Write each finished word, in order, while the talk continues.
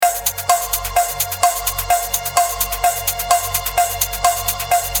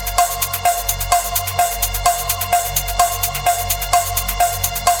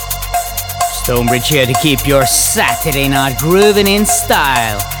StoneBridge here to keep your Saturday night grooving in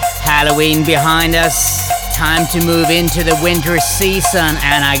style. Halloween behind us, time to move into the winter season,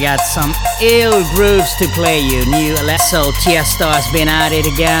 and I got some ill grooves to play you. New Alesso, Tiesto has been at it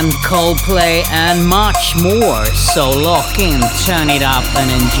again, Coldplay, and much more. So lock in, turn it up, and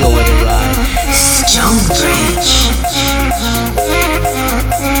enjoy the ride. StoneBridge.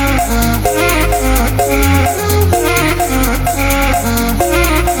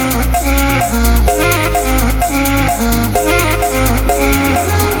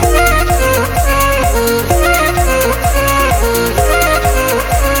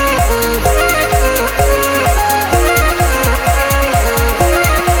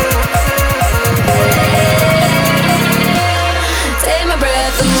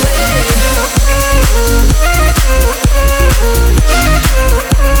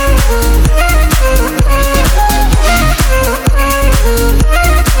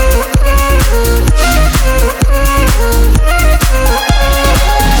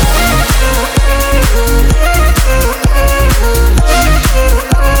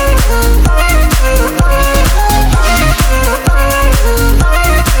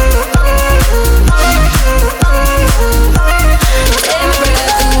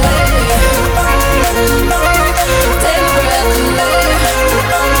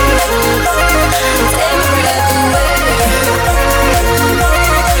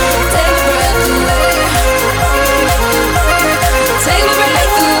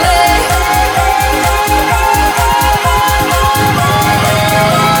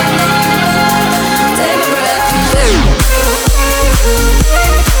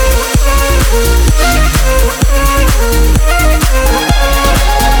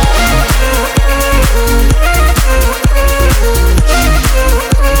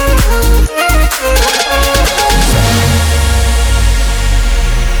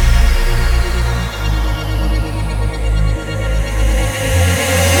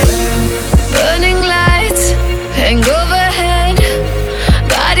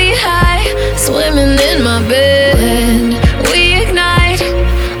 Swimming in my bed, we ignite,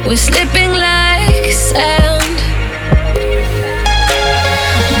 we're slipping like sand.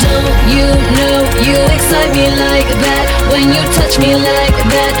 Don't you know you excite me like that? When you touch me like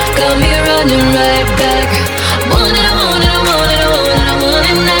that, got me running right back. Want it, I want it, I want it, I want it, I want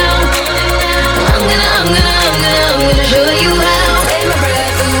it now. I'm gonna show you how. Take my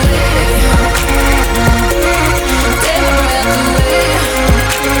breath away. Take my breath away.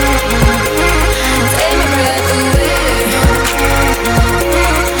 Take my breath away.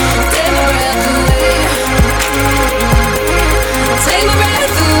 Take my breath away. Take my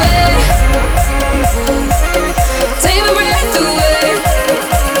breath away. Take my breath away.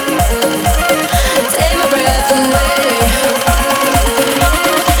 Take my breath away.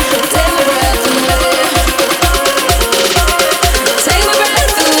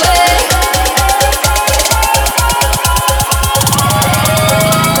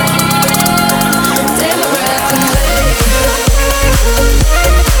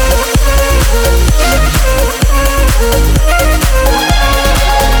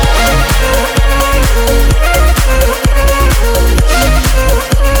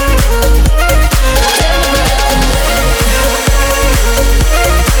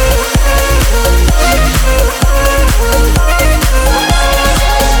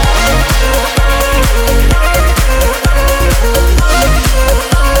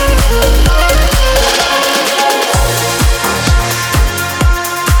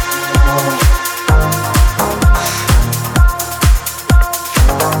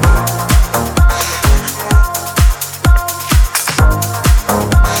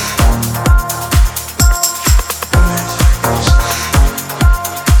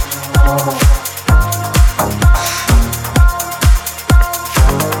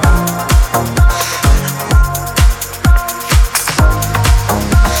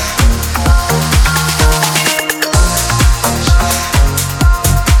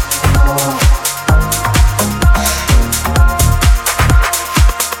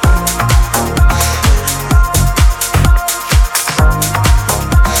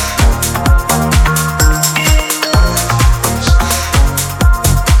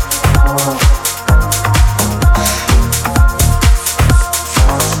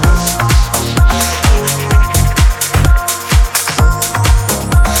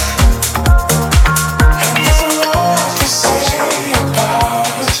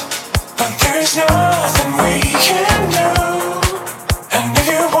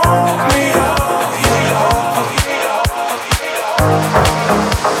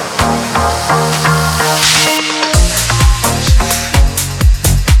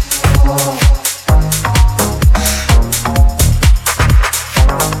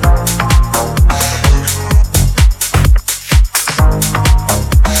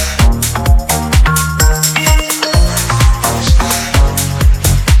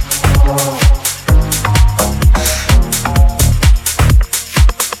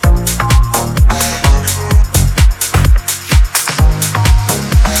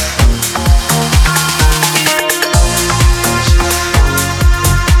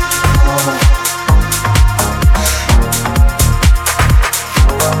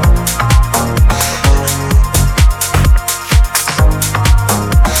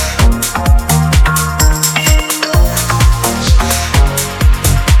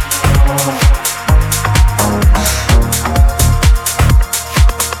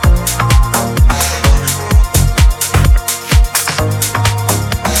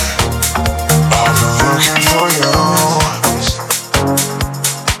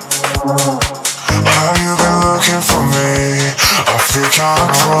 kinda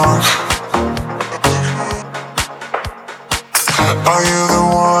drunk. Are you the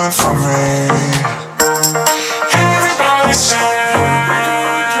one for me? Everybody say,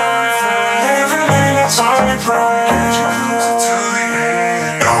 everything that's on your brain.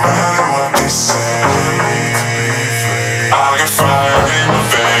 No matter what they say, I get fire in my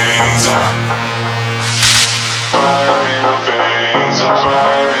veins. Fire in my veins,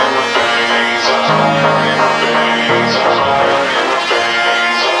 fire in my veins, fire in my veins, fire in my veins,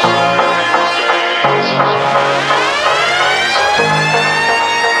 fire in my veins, fire in my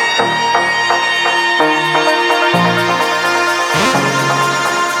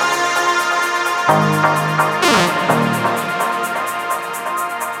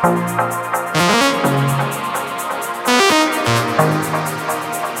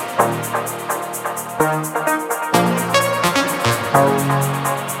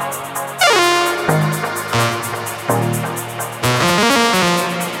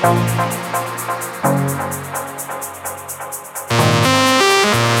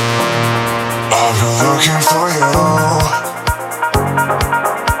I've been looking for you.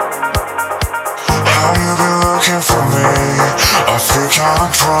 Have you been looking for me? I feel kinda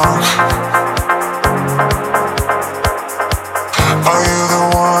drunk. Are you the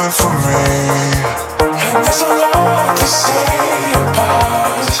one for me? And there's a lot to say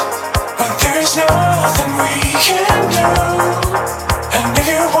about it, but there's nothing we can do. And if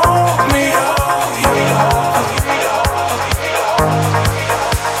you want me,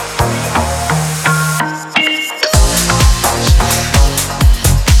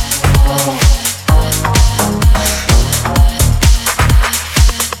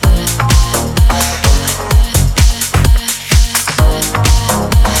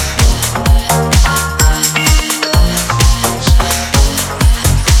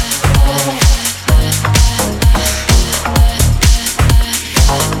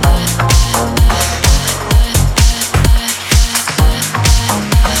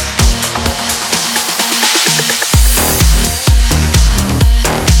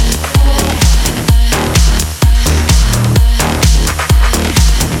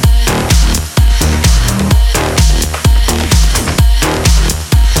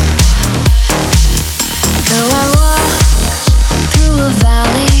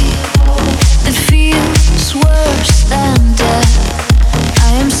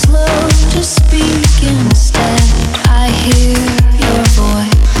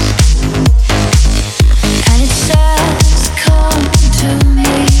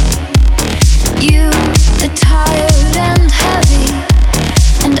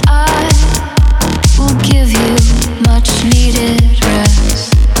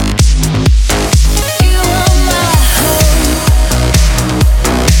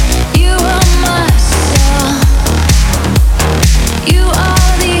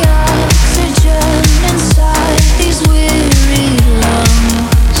 weary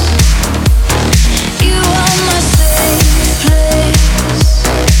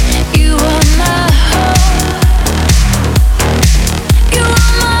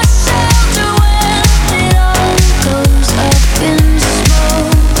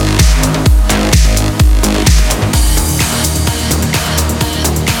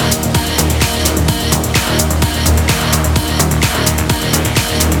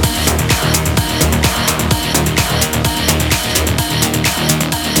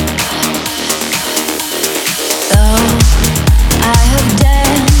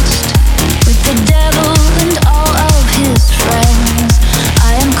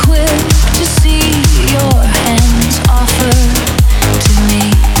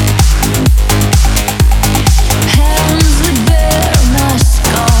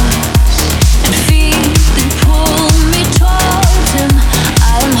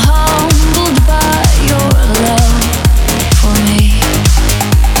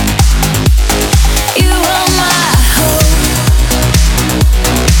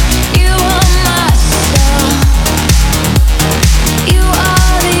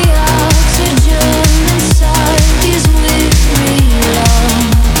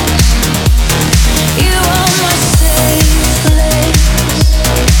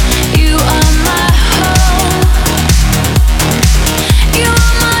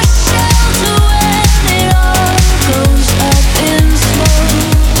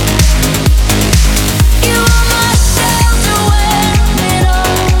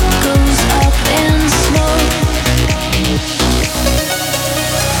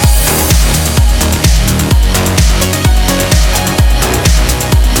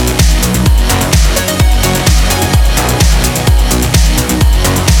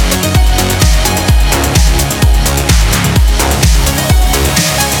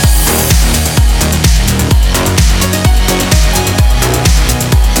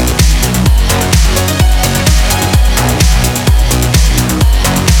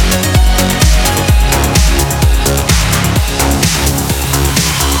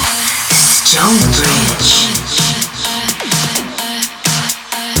StoneBridge.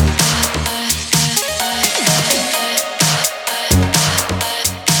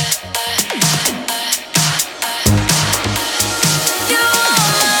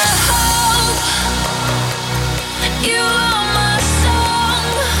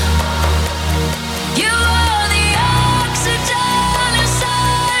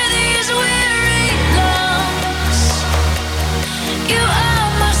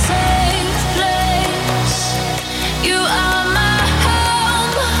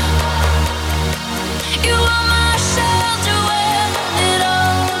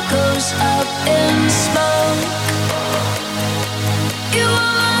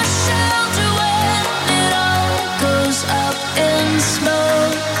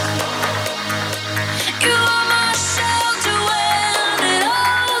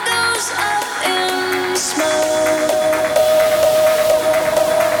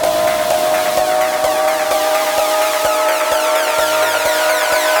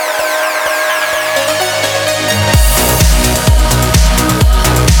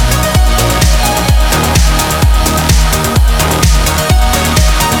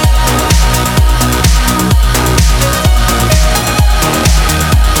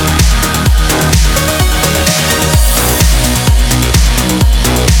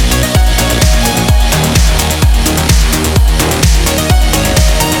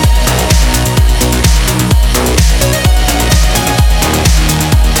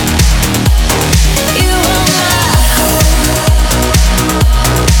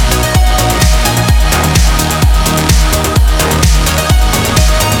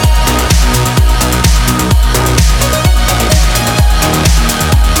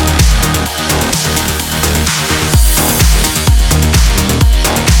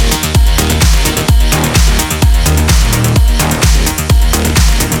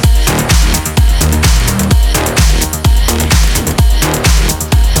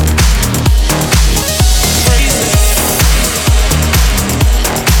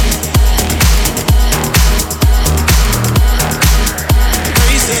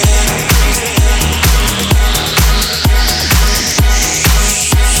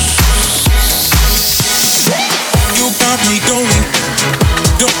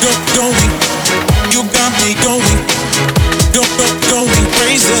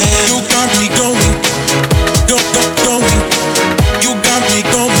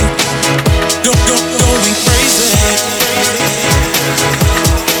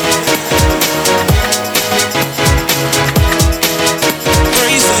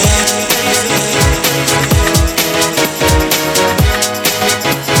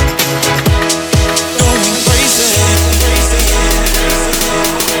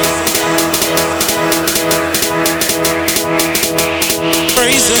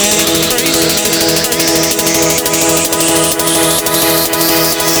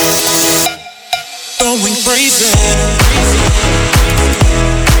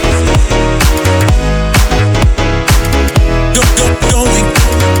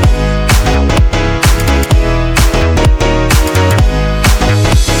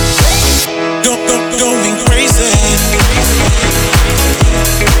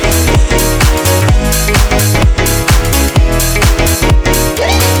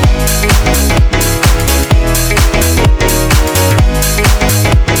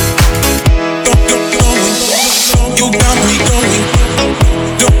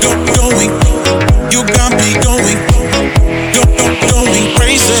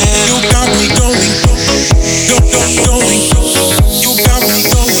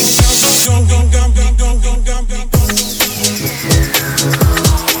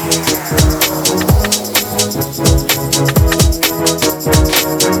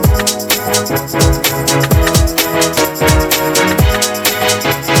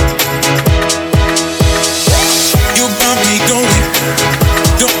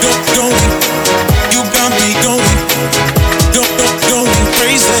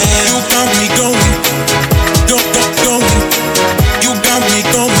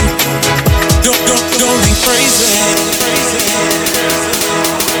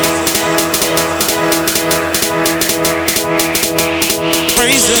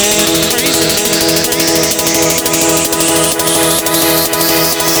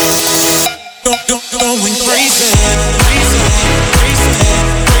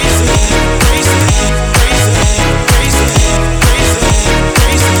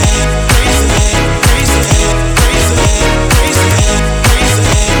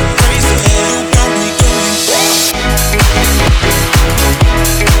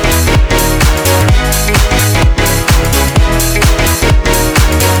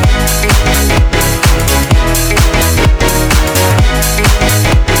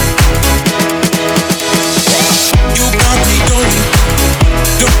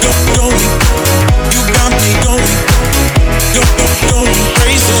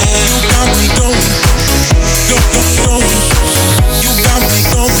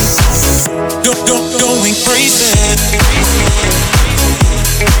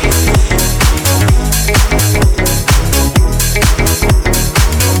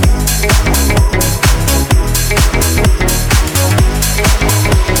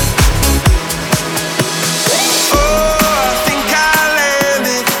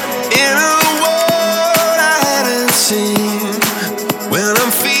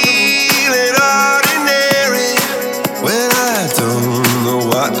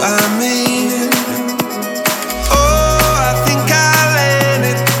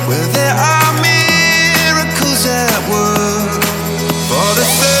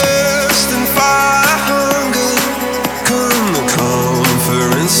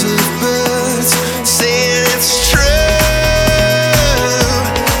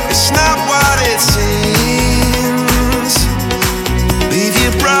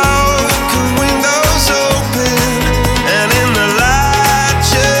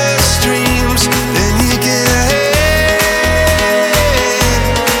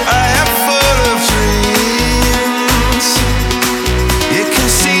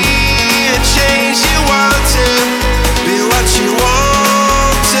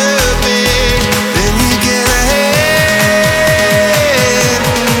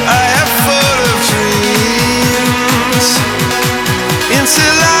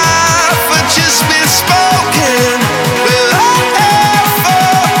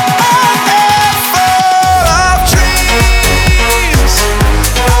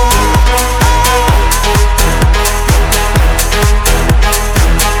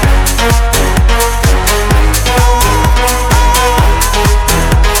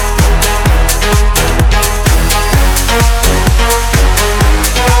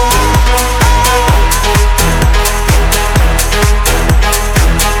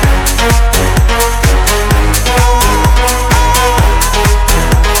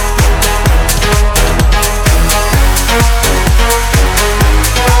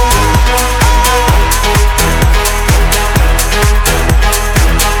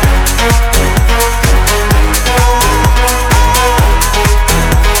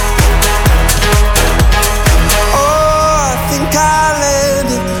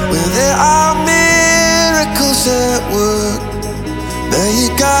 you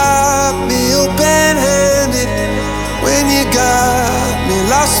got me open-handed, when you got me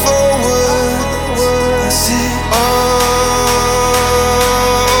lost for words, I say,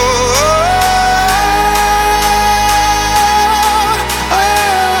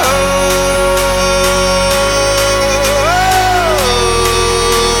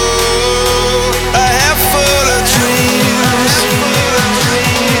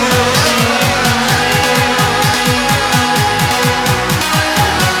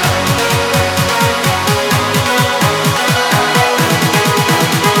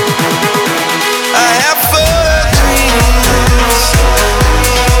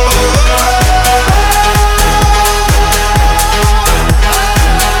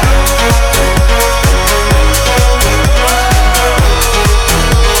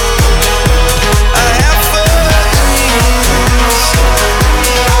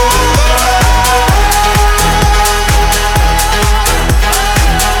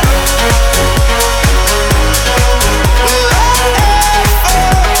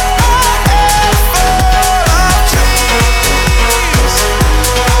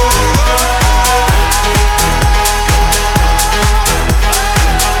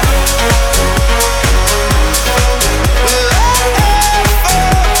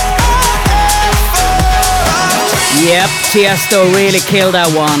 Yep, Tiesto really killed that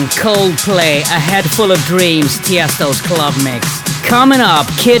one. Coldplay, A Head Full of Dreams, Tiesto's club mix. Coming up,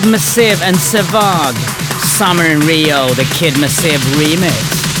 Kid Massive and Savag, Summer in Rio, the Kid Massive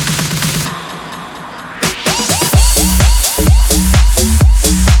remix.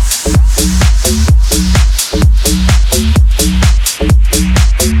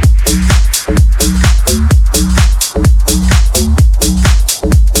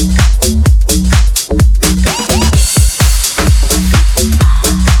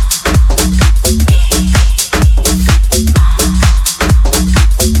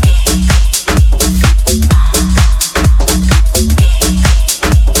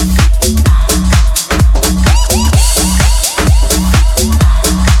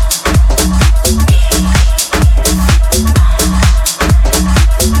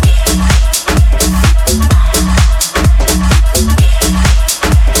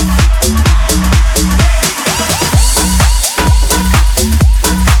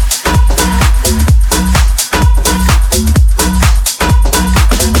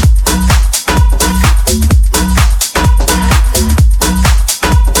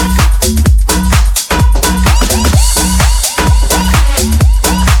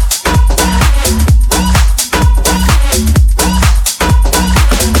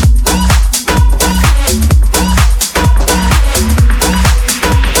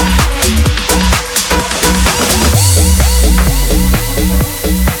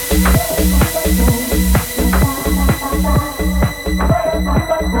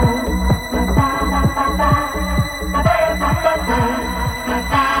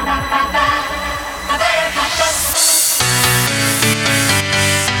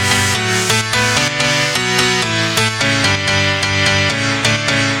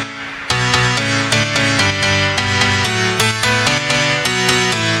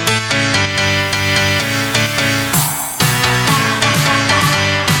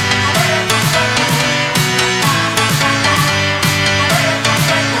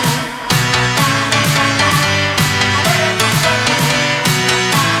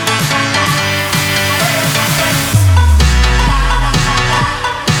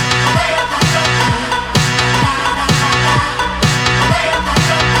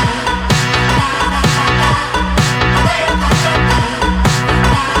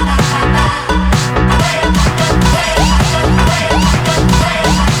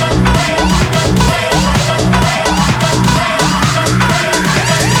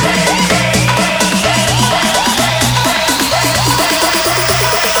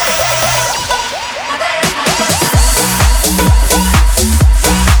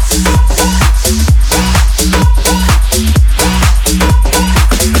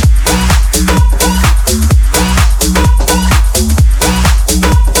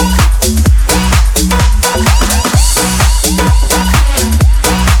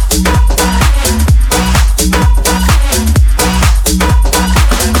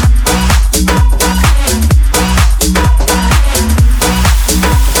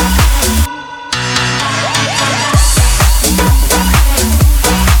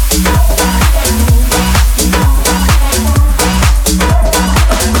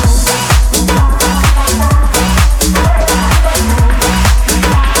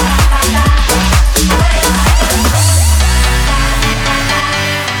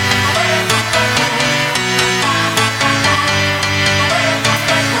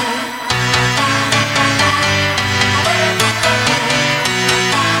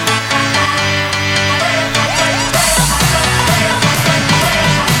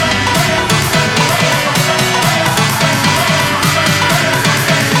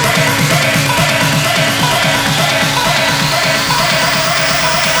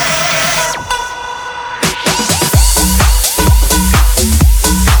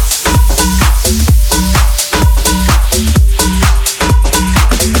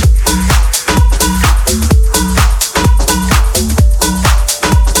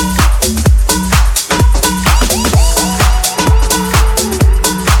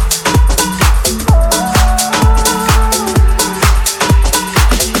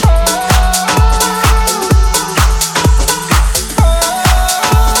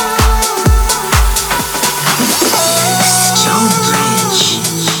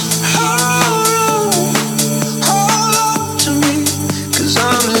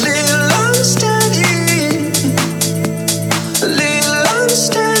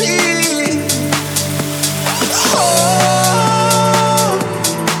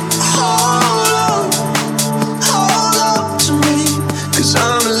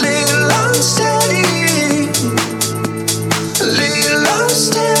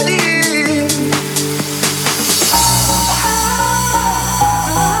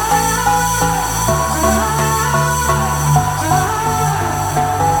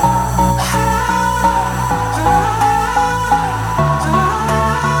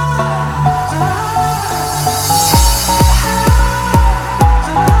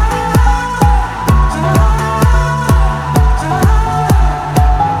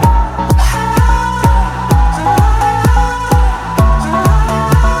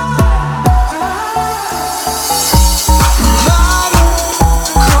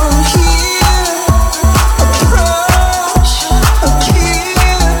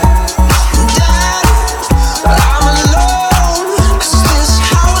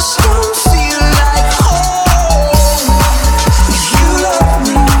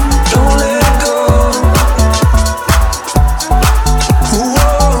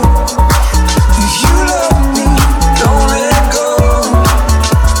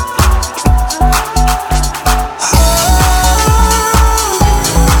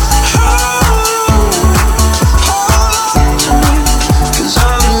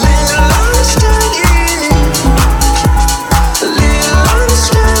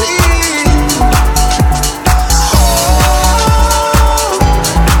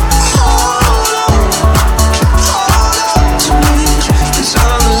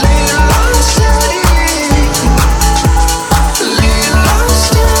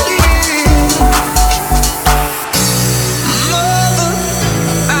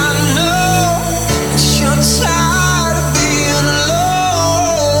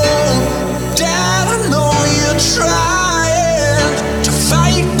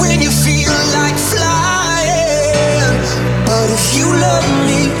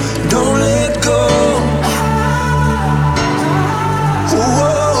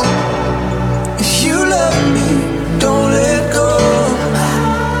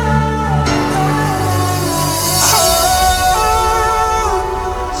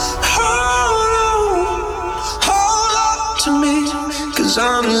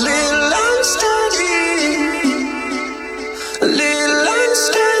 I'm a little unsteady, a little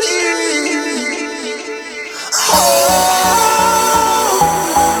unsteady. Hold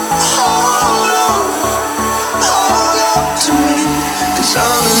on to me, 'cause I'm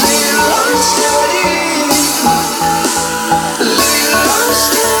a little unsteady, a little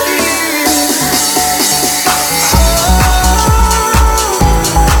unsteady.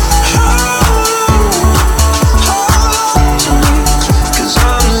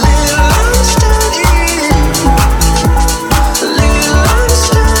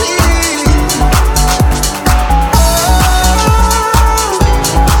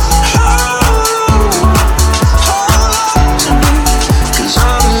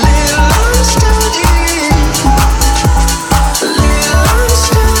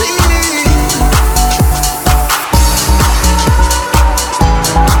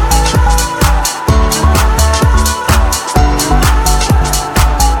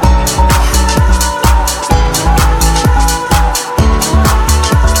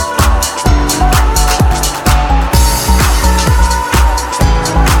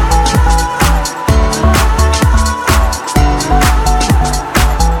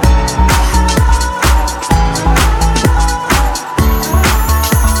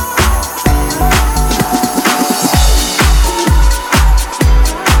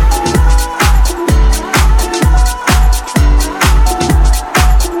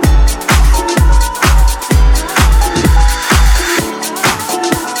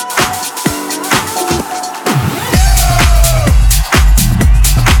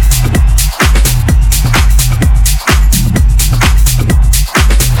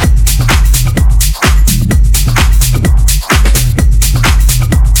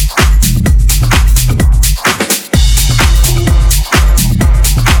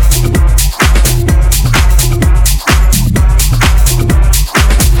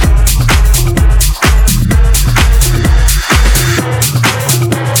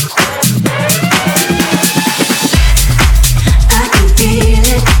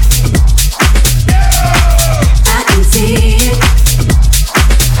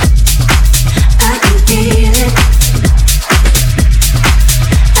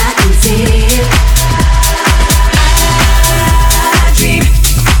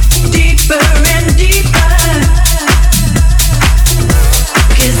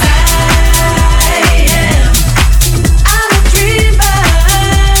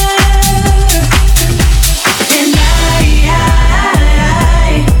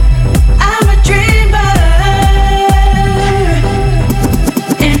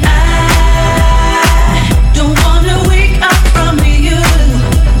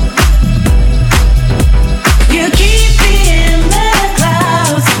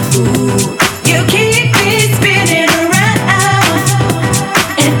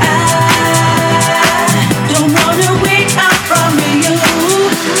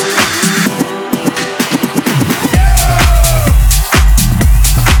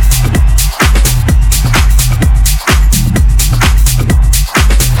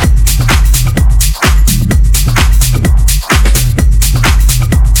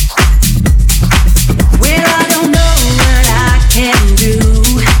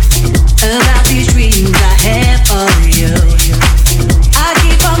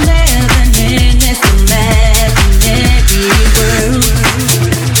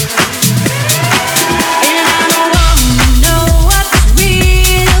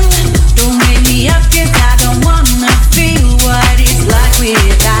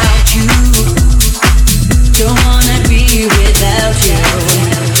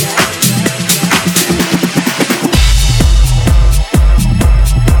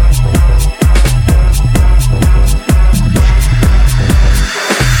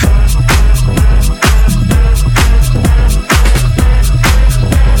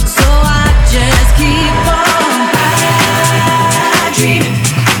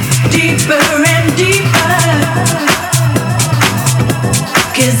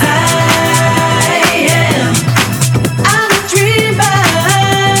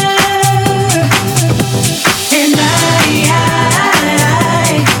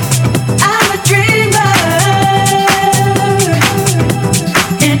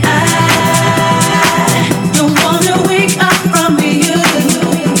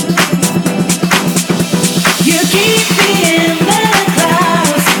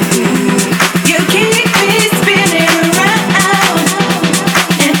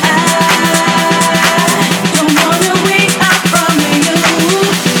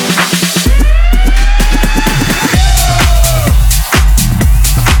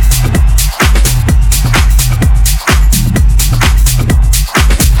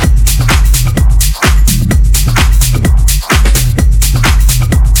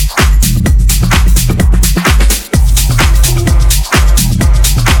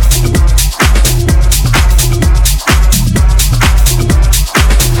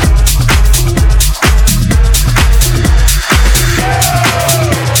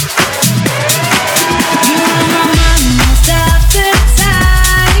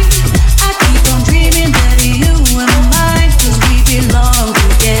 belong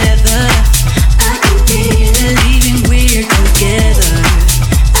together. I can feel it, even we're together.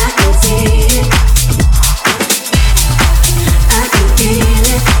 I can see it. I can feel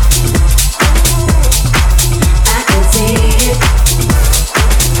it. I can see it.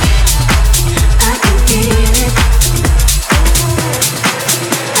 I can feel it.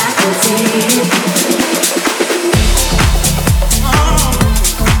 I can see it.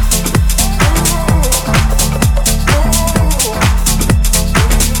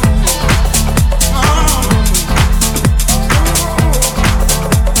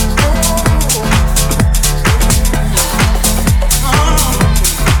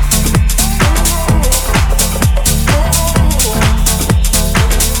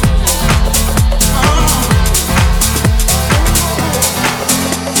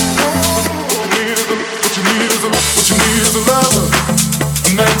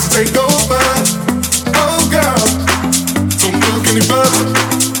 Take over, oh girl, don't look any further.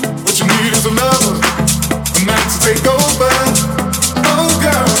 What you need is a lover, a man to take over, oh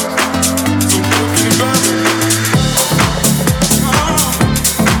girl, don't look any further.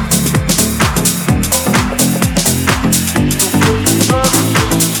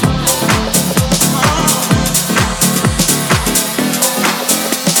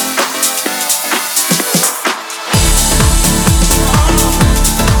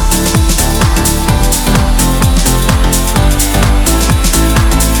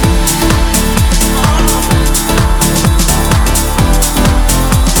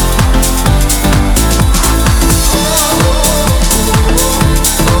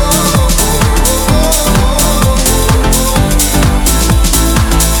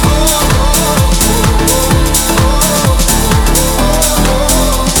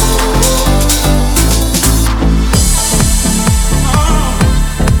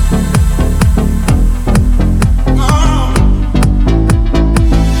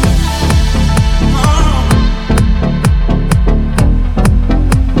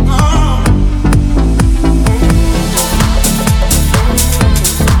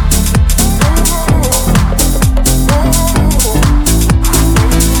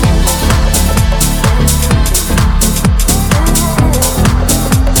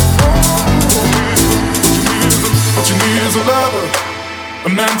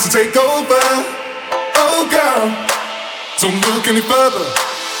 To take over, oh girl, don't look any further.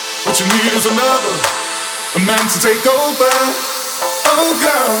 What you need is a lover, a man to take over, oh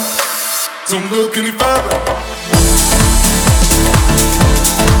girl, don't look any further.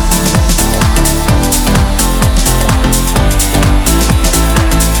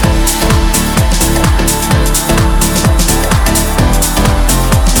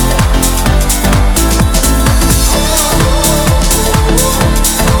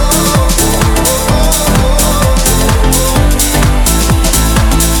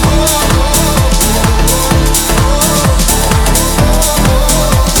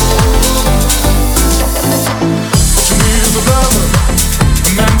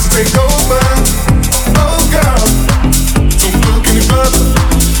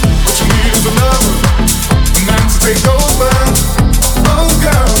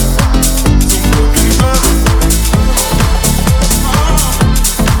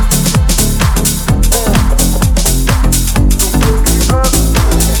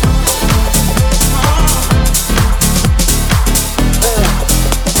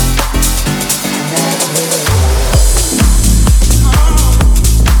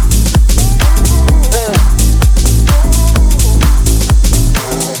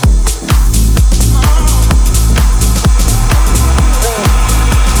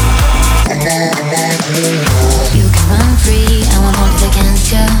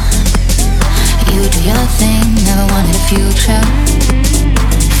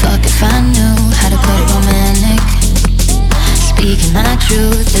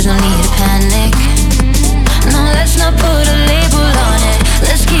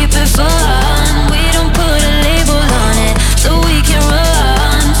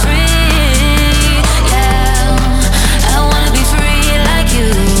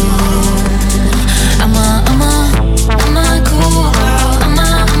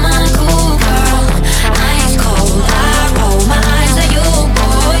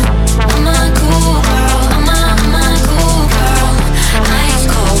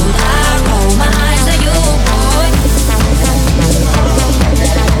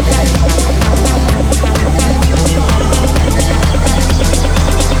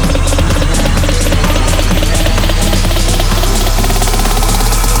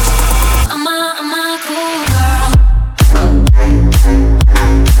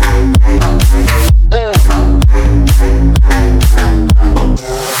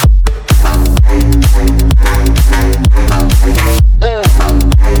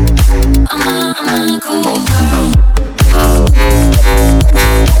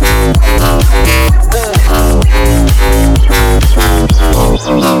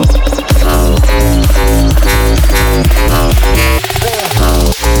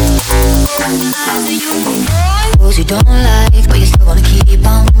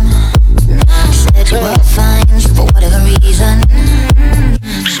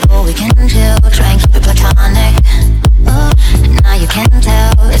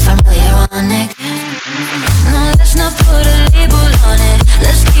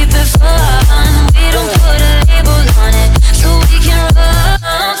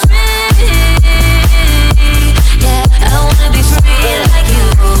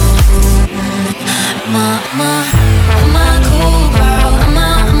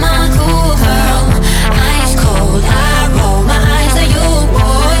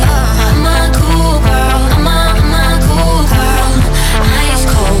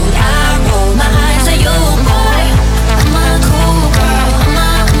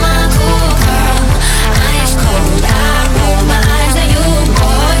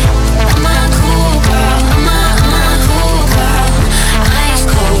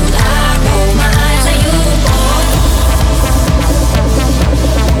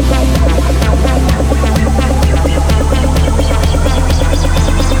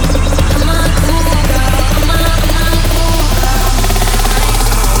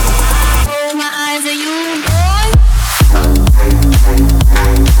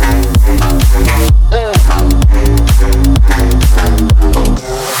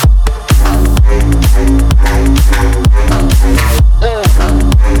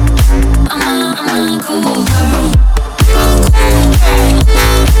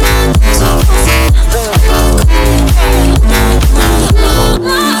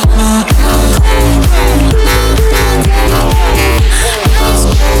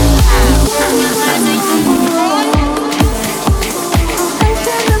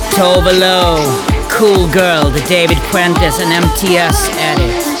 Tova Lo, Cool Girl, the David Fuentes and MTS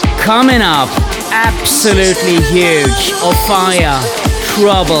edit. Coming up, absolutely huge, Ofaya,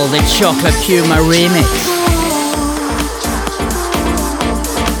 Trouble, the Chocolate Puma remix.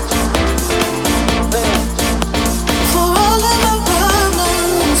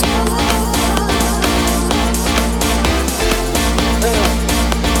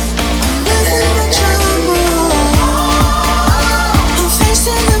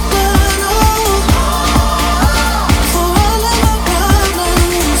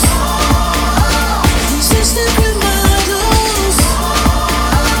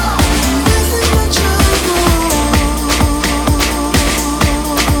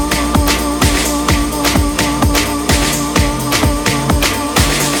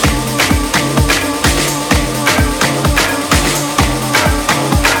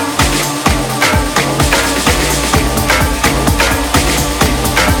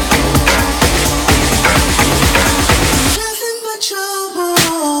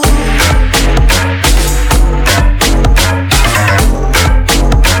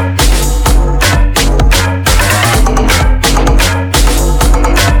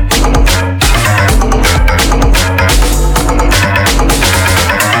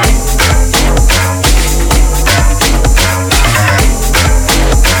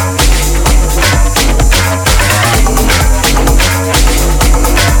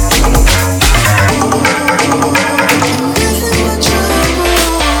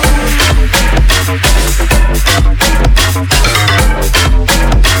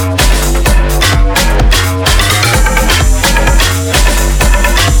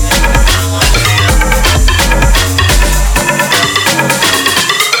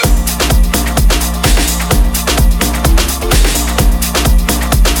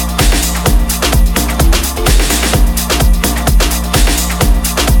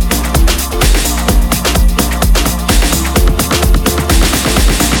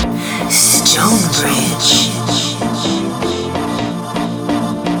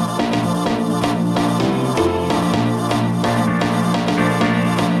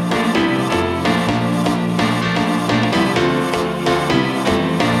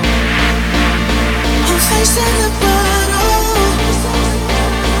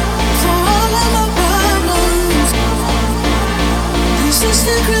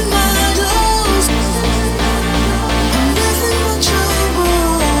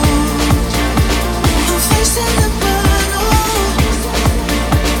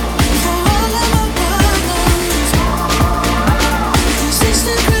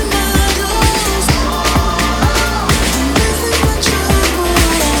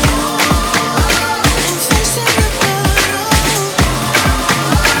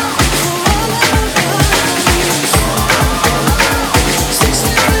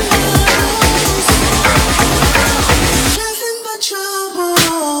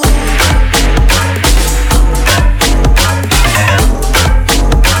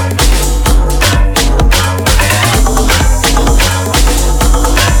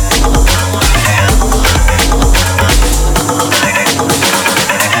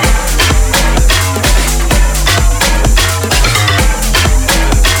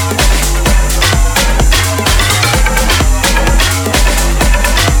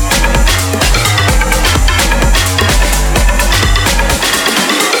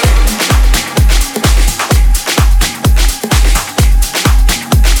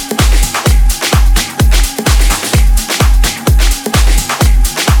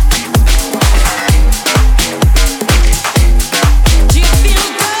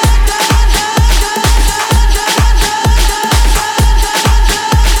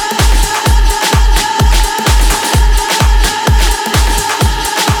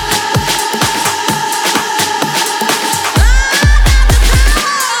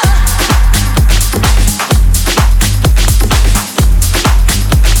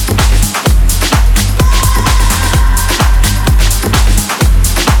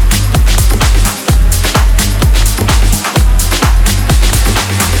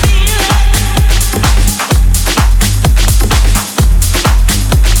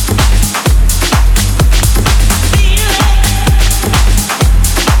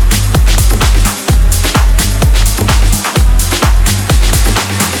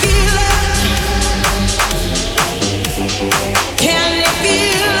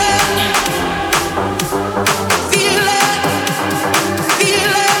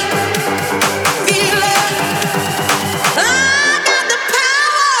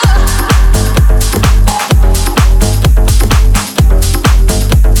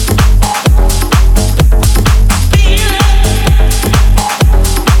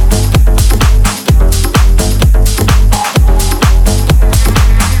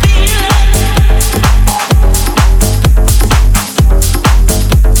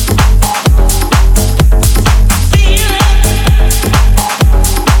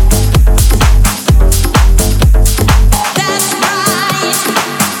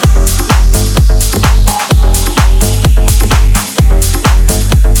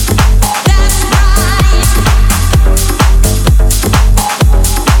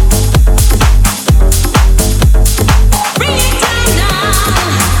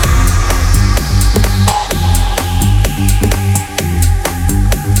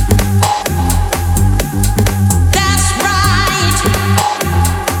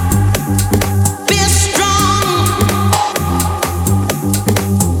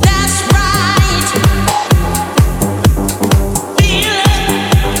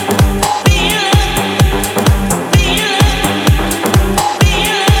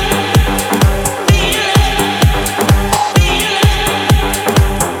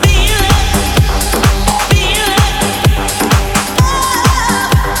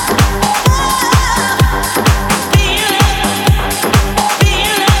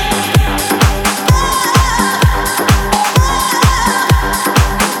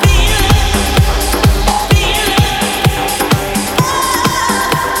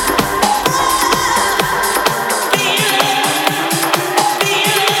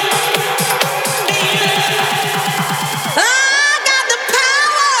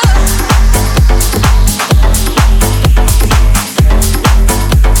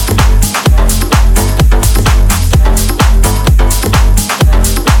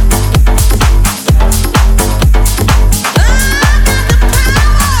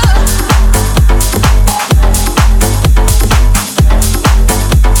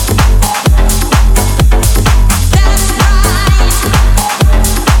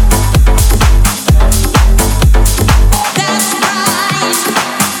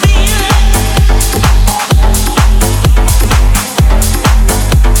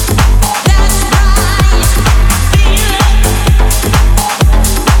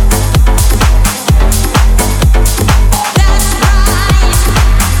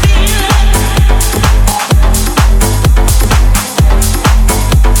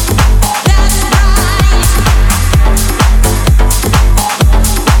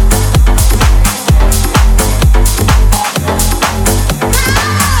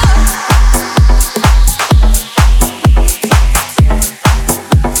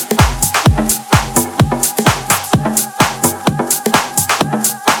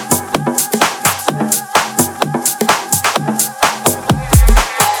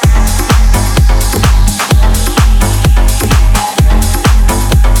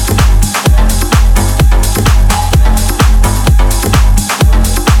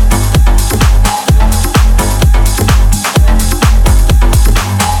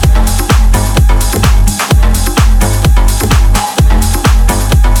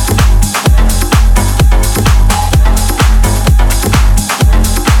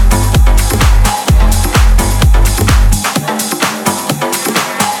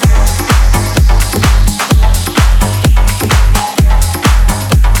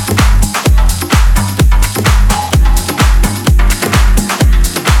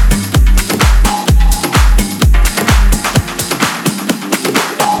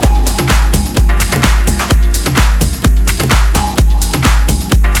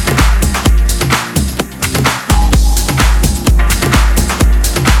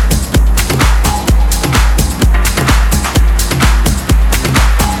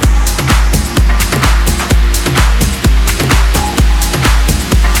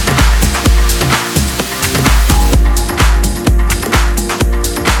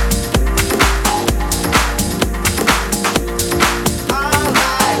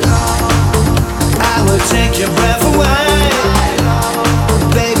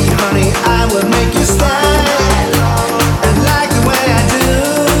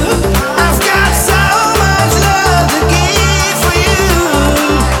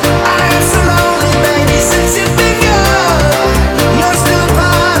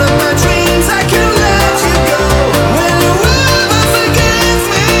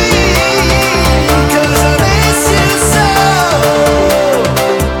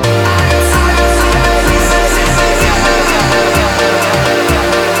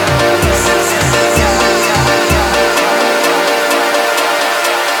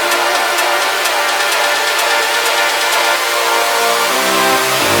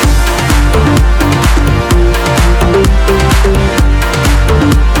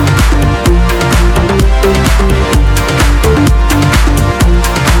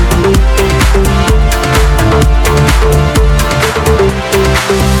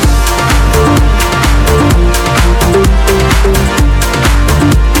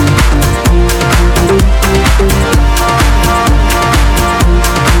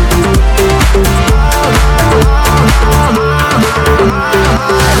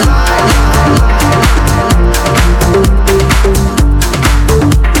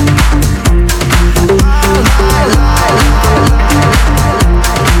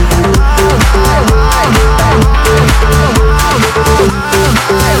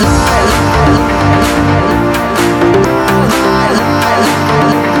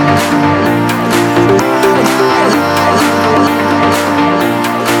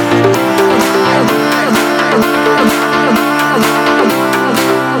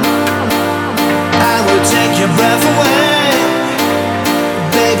 breath away.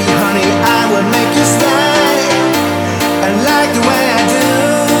 Baby, honey, I would make you stay. And like the way I do,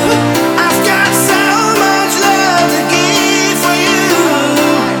 I've got so much love to give for you.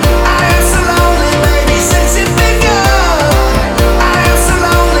 I am so lonely, baby, since you've been gone. I am so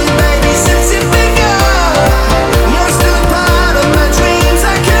lonely, baby, since you've been gone. You're still a part of my dreams,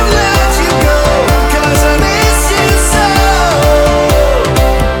 I can't let you go, 'cause I miss you so.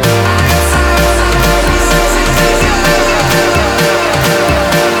 I am so lonely, baby, since you've been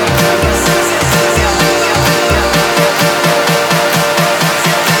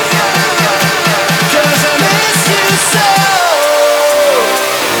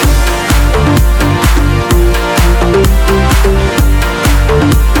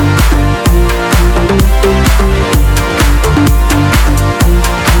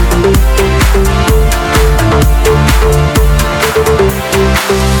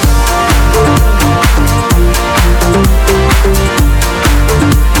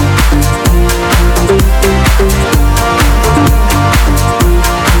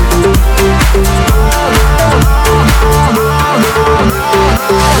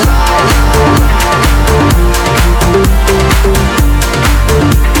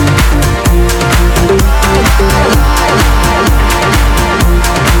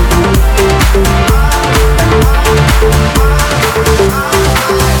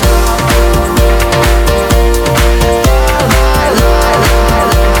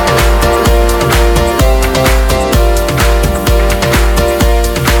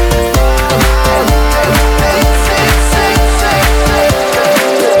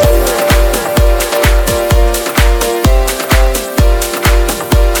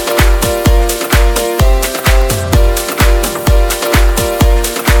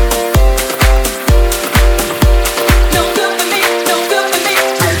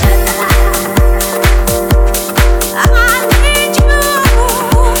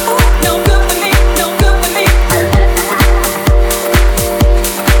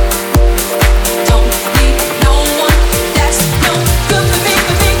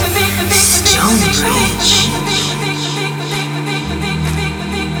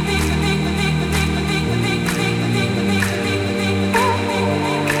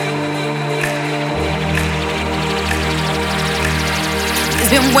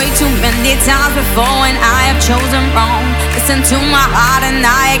been way too many times before when I have chosen wrong. Listened to my heart and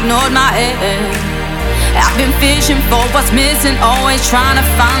I ignored my head. I've been fishing for what's missing, always trying to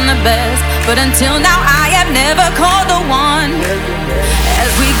find the best. But until now I have never called the one.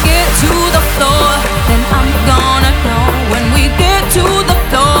 As we get to the floor, then I'm gonna know. When we get to the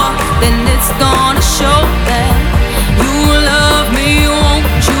floor, then it's gonna show that you love me, won't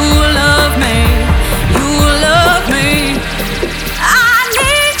you love me? You love me.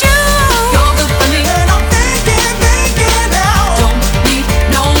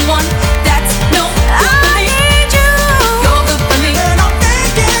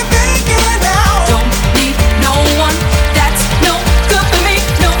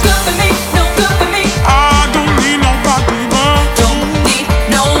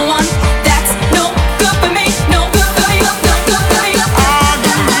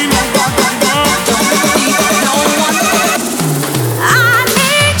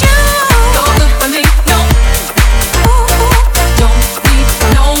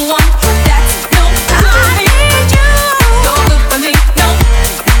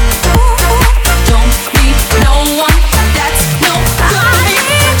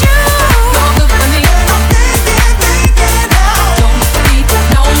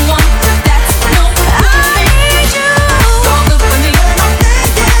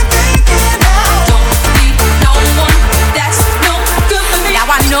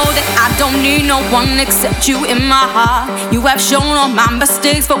 One except you in my heart. You have shown all my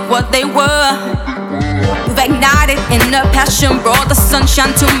mistakes for what they were. You've ignited in the passion, brought the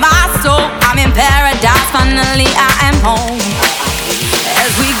sunshine to my soul. I'm in paradise, finally I am home.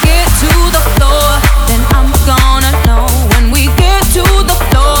 As we get to the floor, then I'm gonna know. When we get to the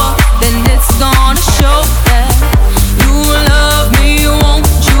floor, then it's gonna show that you love me, won't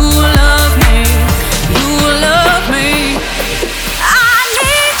you love me? You love me.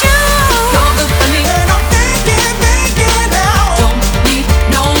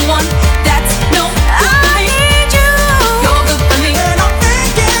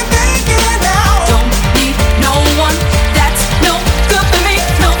 No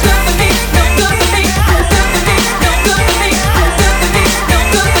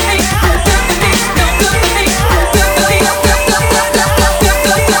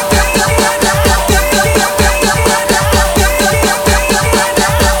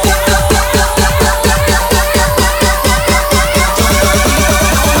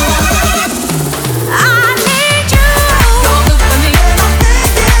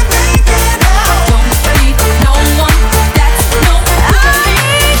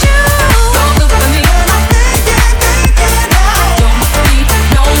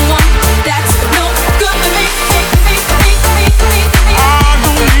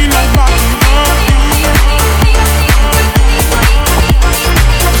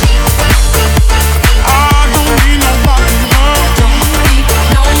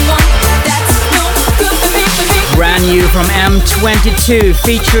M22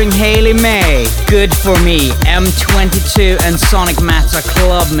 featuring Haley May. Good for me, M22 and Sonic Matra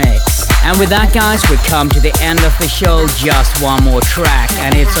Club Mix. And with that, guys, we come to the end of the show. Just one more track,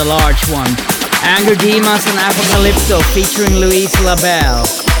 and it's a large one. Anger Dimas and Apocalypto featuring Louise LaBelle.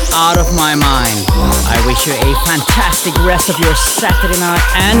 Out of My Mind. I wish you a fantastic rest of your Saturday night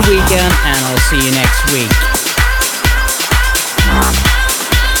and weekend, and I'll see you next week.